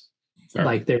scenes. Fair.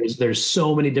 Like there's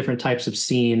so many different types of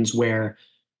scenes where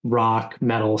rock,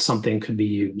 metal, something could be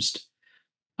used.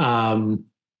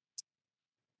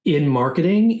 In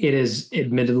marketing, it is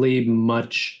admittedly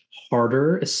much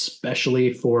harder,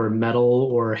 especially for metal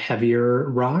or heavier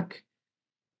rock.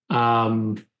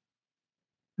 But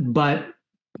by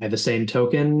the same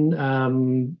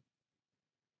token,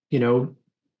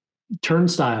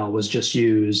 Turnstile was just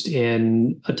used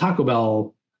in a Taco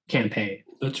Bell campaign.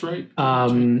 That's right. I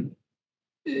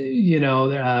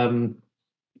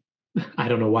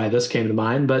don't know why this came to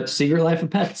mind, but Secret Life of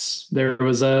Pets. There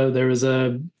was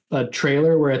a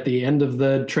trailer where at the end of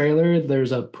the trailer,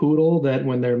 there's a poodle that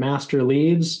when their master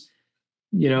leaves,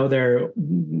 their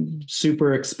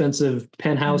super expensive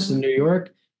penthouse in New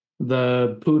York,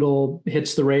 the poodle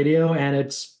hits the radio and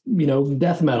it's,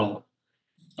 death metal.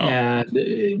 Oh. And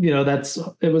it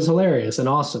was hilarious and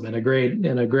awesome and a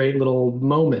great little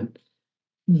moment.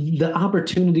 The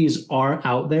opportunities are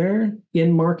out there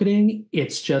in marketing.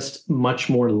 It's just much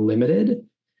more limited.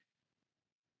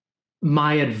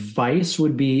 My advice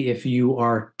would be, if you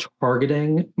are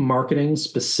targeting marketing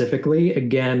specifically,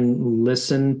 again,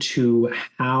 listen to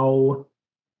how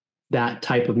that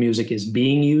type of music is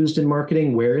being used in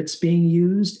marketing, where it's being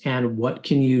used, and what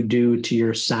can you do to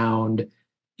your sound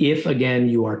if, again,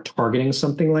 you are targeting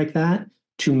something like that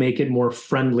to make it more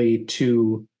friendly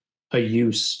to a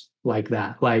use like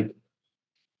that. Like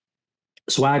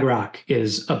swag rock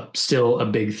is still a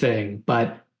big thing,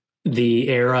 but the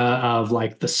era of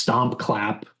like the stomp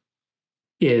clap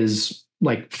is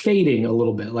like fading a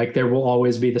little bit. Like there will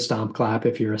always be the stomp clap.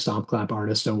 If you're a stomp clap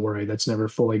artist, don't worry, that's never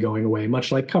fully going away,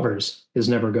 much like covers is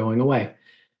never going away.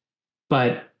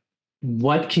 But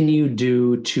what can you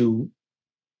do to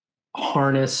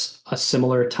harness a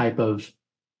similar type of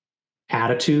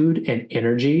attitude and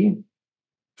energy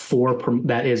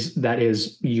that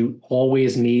is you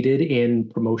always needed in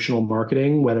promotional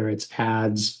marketing, whether it's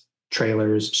ads,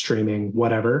 trailers, streaming,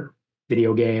 whatever,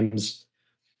 video games,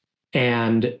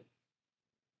 and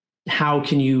how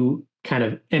can you kind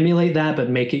of emulate that,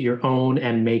 but make it your own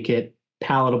and make it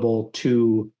palatable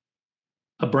to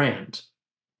a brand?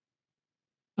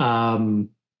 I'm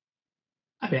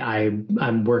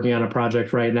working on a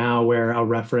project right now where a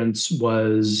reference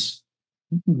was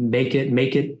make it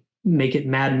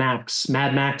Mad Max.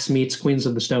 Mad Max meets Queens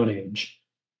of the Stone Age.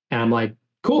 And I'm like,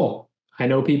 cool. I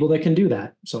know people that can do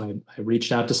that. So I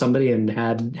reached out to somebody and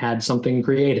had something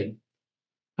created.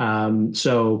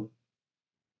 So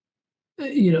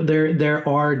there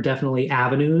are definitely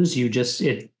avenues.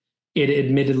 It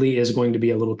admittedly is going to be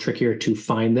a little trickier to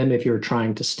find them if you're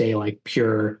trying to stay like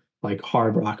pure like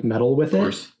hard rock metal with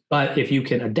it. But if you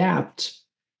can adapt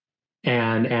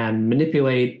and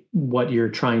manipulate what you're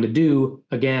trying to do,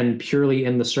 again, purely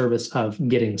in the service of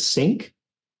getting sync,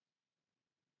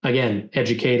 again,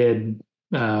 educated,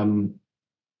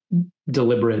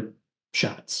 deliberate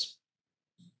shots.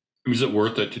 Is it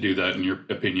worth it to do that, in your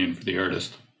opinion, for the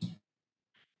artist?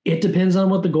 It depends on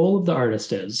what the goal of the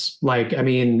artist is. Like, I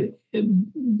mean,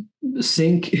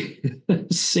 sync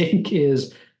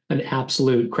is an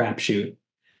absolute crapshoot.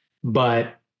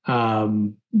 But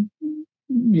just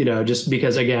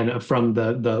because, again, from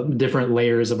the different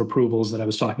layers of approvals that I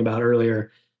was talking about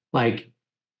earlier, like,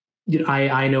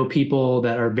 I know people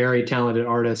that are very talented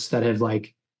artists that have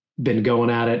like been going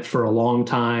at it for a long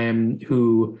time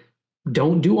who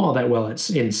don't do all that well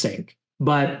in sync,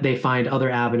 but they find other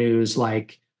avenues,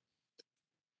 like,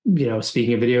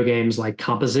 speaking of video games, like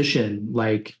composition,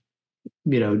 like,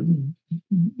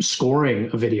 scoring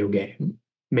a video game.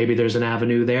 Maybe there's an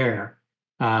avenue there.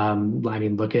 I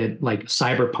mean, look at like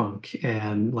Cyberpunk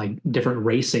and like different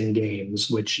racing games,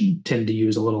 which tend to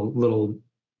use a little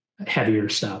heavier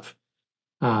stuff,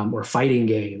 or fighting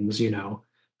games. There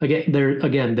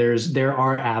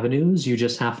are avenues. You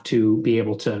just have to be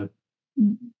able to,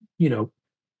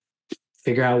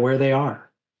 figure out where they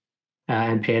are,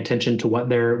 and pay attention to what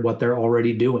they're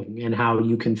already doing and how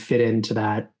you can fit into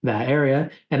that area,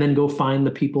 and then go find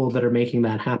the people that are making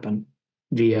that happen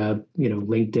via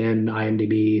LinkedIn,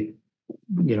 IMDb,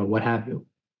 what have you.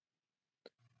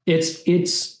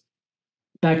 It's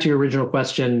back to your original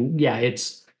question. Yeah,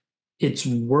 it's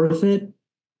worth it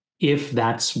if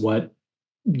that's what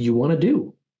you want to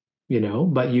do,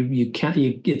 but you can't,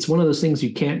 it's one of those things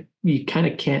you kind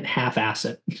of can't half-ass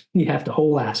it. You have to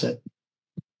whole ass it.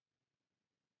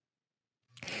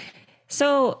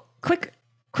 So quick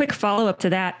follow-up to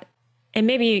that, and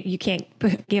maybe you can't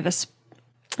give us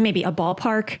maybe a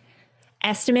ballpark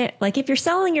estimate. Like if you're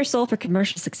selling your soul for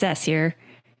commercial success here,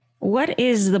 what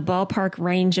is the ballpark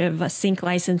range of a sync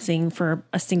licensing for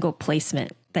a single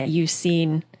placement that you've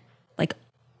seen, like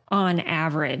on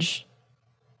average?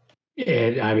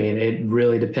 It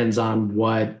really depends on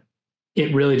what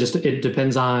it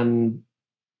depends on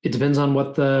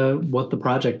what the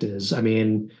project is. I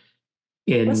mean,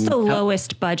 what's the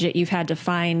lowest budget you've had to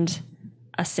find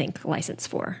a sync license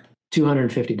for?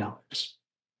 $250.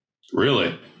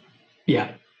 Really?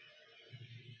 Yeah.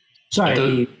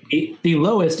 Sorry, the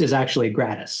lowest is actually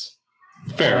gratis.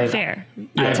 Fair.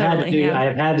 I've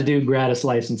had to do gratis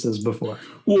licenses before.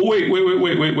 Well,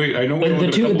 wait. I know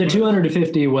the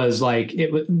 250 was like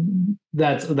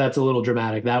that's a little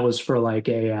dramatic. That was for like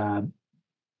that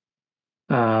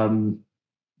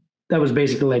was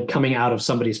basically like coming out of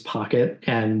somebody's pocket,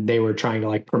 and they were trying to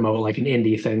like promote like an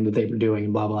indie thing that they were doing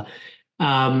and blah blah.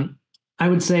 I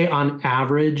would say on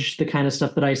average, the kind of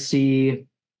stuff that I see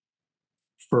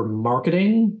for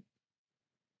marketing,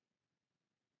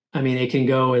 I mean, it can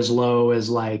go as low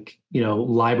as like,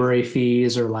 library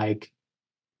fees are like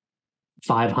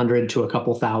 500 to a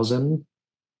couple thousand,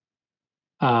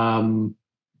 on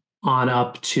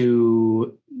up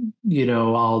to,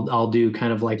 I'll do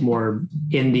kind of like more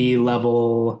indie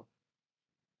level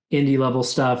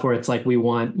stuff where it's like, we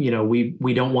want,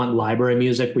 we don't want library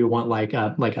music. We want like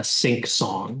a sync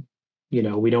song. We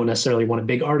don't necessarily want a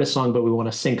big artist song, but we want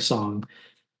a sync song.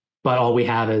 But all we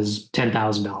have is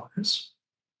 $10,000.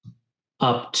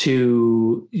 Up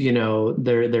to,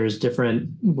 there's different,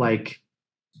 like,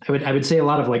 I would say a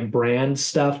lot of like brand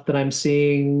stuff that I'm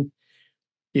seeing,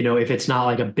 if it's not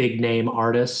like a big name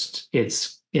artist,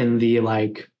 it's in the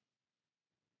like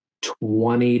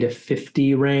 20 to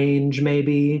 50 range,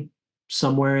 maybe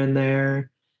somewhere in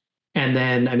there. And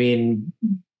then, I mean,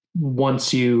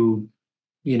 once you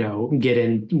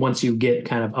get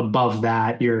kind of above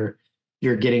that, you're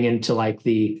getting into like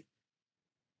the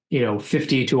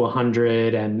 50 to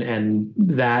 100, and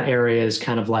that area is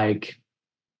kind of like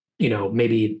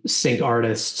maybe sync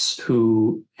artists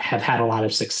who have had a lot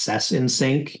of success in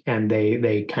sync, and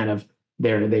they've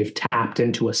tapped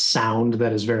into a sound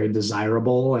that is very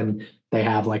desirable, and they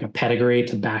have like a pedigree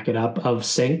to back it up of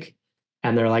sync,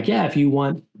 and they're like, yeah, if you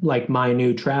want like my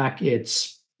new track,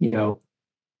 it's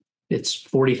it's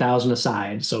 40,000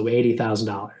 aside, so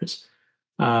 $80,000.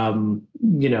 And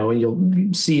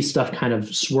you'll see stuff kind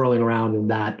of swirling around in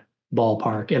that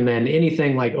ballpark. And then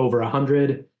anything like over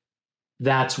 100,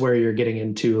 that's where you're getting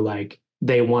into like,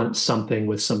 they want something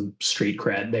with some street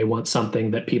cred. They want something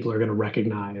that people are going to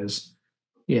recognize,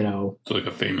 So like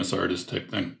a famous artist type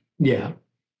thing. Yeah.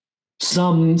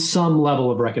 Some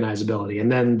level of recognizability.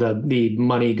 And then the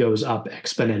money goes up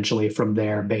exponentially from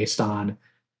there based on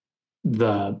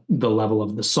the level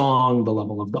of the song, the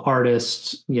level of the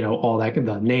artist, all that,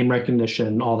 the name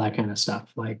recognition, all that kind of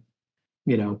stuff. Like,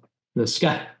 the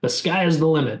sky is the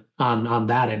limit on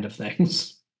that end of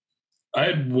things. I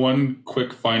had one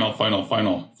quick final question.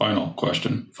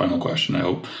 I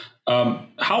hope.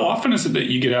 How often is it that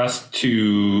you get asked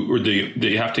to, or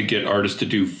they have to get artists to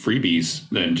do freebies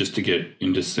then just to get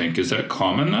into sync? Is that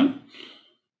common then?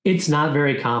 It's not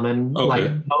very common. Okay.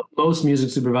 Like most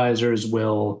music supervisors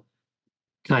will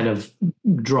kind of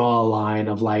draw a line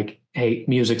of like, hey,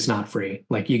 music's not free.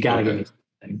 Like you got to get me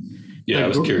something. Yeah, like, I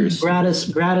was curious.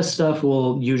 Gratis stuff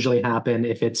will usually happen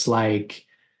if it's like,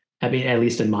 I mean, at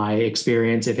least in my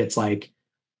experience, if it's like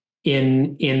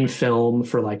in film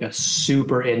for like a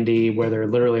super indie where they're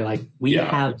literally like, we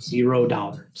have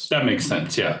 $0. That makes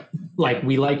sense. Yeah. like,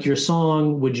 we like your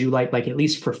song. Would you like at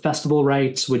least for festival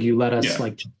rights, would you let us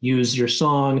like use your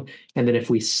song? And then if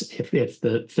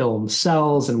the film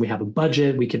sells and we have a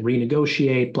budget, we can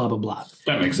renegotiate, blah, blah, blah.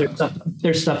 That makes sense.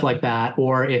 There's stuff like that.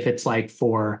 Or if it's like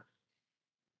for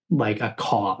like a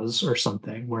cause or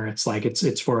something where it's like,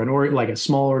 it's for like a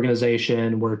small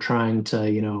organization. We're trying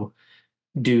to,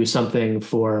 do something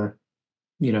for,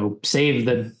 save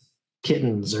the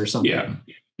kittens or something. Yeah.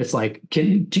 It's like,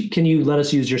 can you let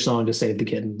us use your song to save the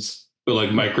kittens? But like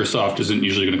Microsoft isn't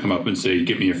usually going to come up and say,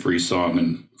 "Give me a free song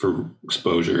and for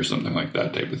exposure" or something like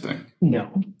that type of thing. No.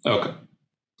 Okay.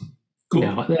 Cool.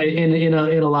 No. In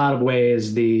a lot of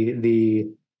ways,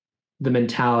 the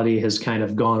mentality has kind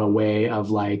of gone away of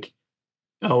like,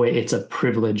 oh, it's a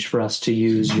privilege for us to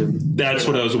use your. That's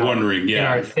what I was wondering.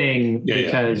 Yeah. Our thing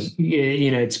because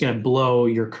it's going to blow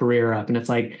your career up, and it's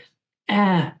like.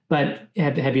 But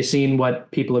have you seen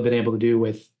what people have been able to do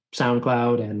with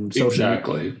SoundCloud and social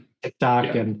media,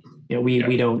 TikTok, and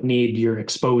we don't need your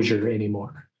exposure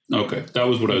anymore. Okay, that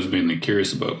was what I was mainly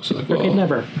curious about. So like, it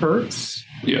never hurts.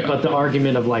 Yeah, but the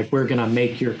argument of like we're gonna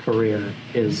make your career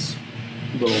is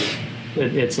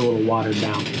it's a little watered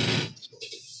down.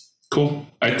 Cool.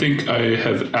 I think I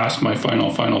have asked my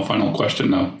final question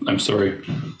now. I'm sorry.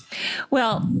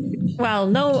 Well,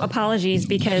 no apologies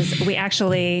because we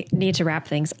actually need to wrap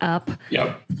things up.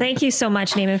 Yep. Thank you so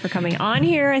much, Naaman, for coming on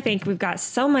here. I think we've got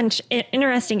so much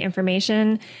interesting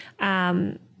information.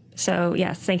 So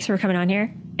yes, thanks for coming on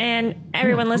here. And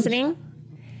everyone listening,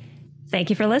 thank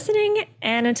you for listening.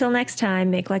 And until next time,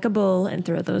 make like a bull and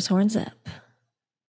throw those horns up.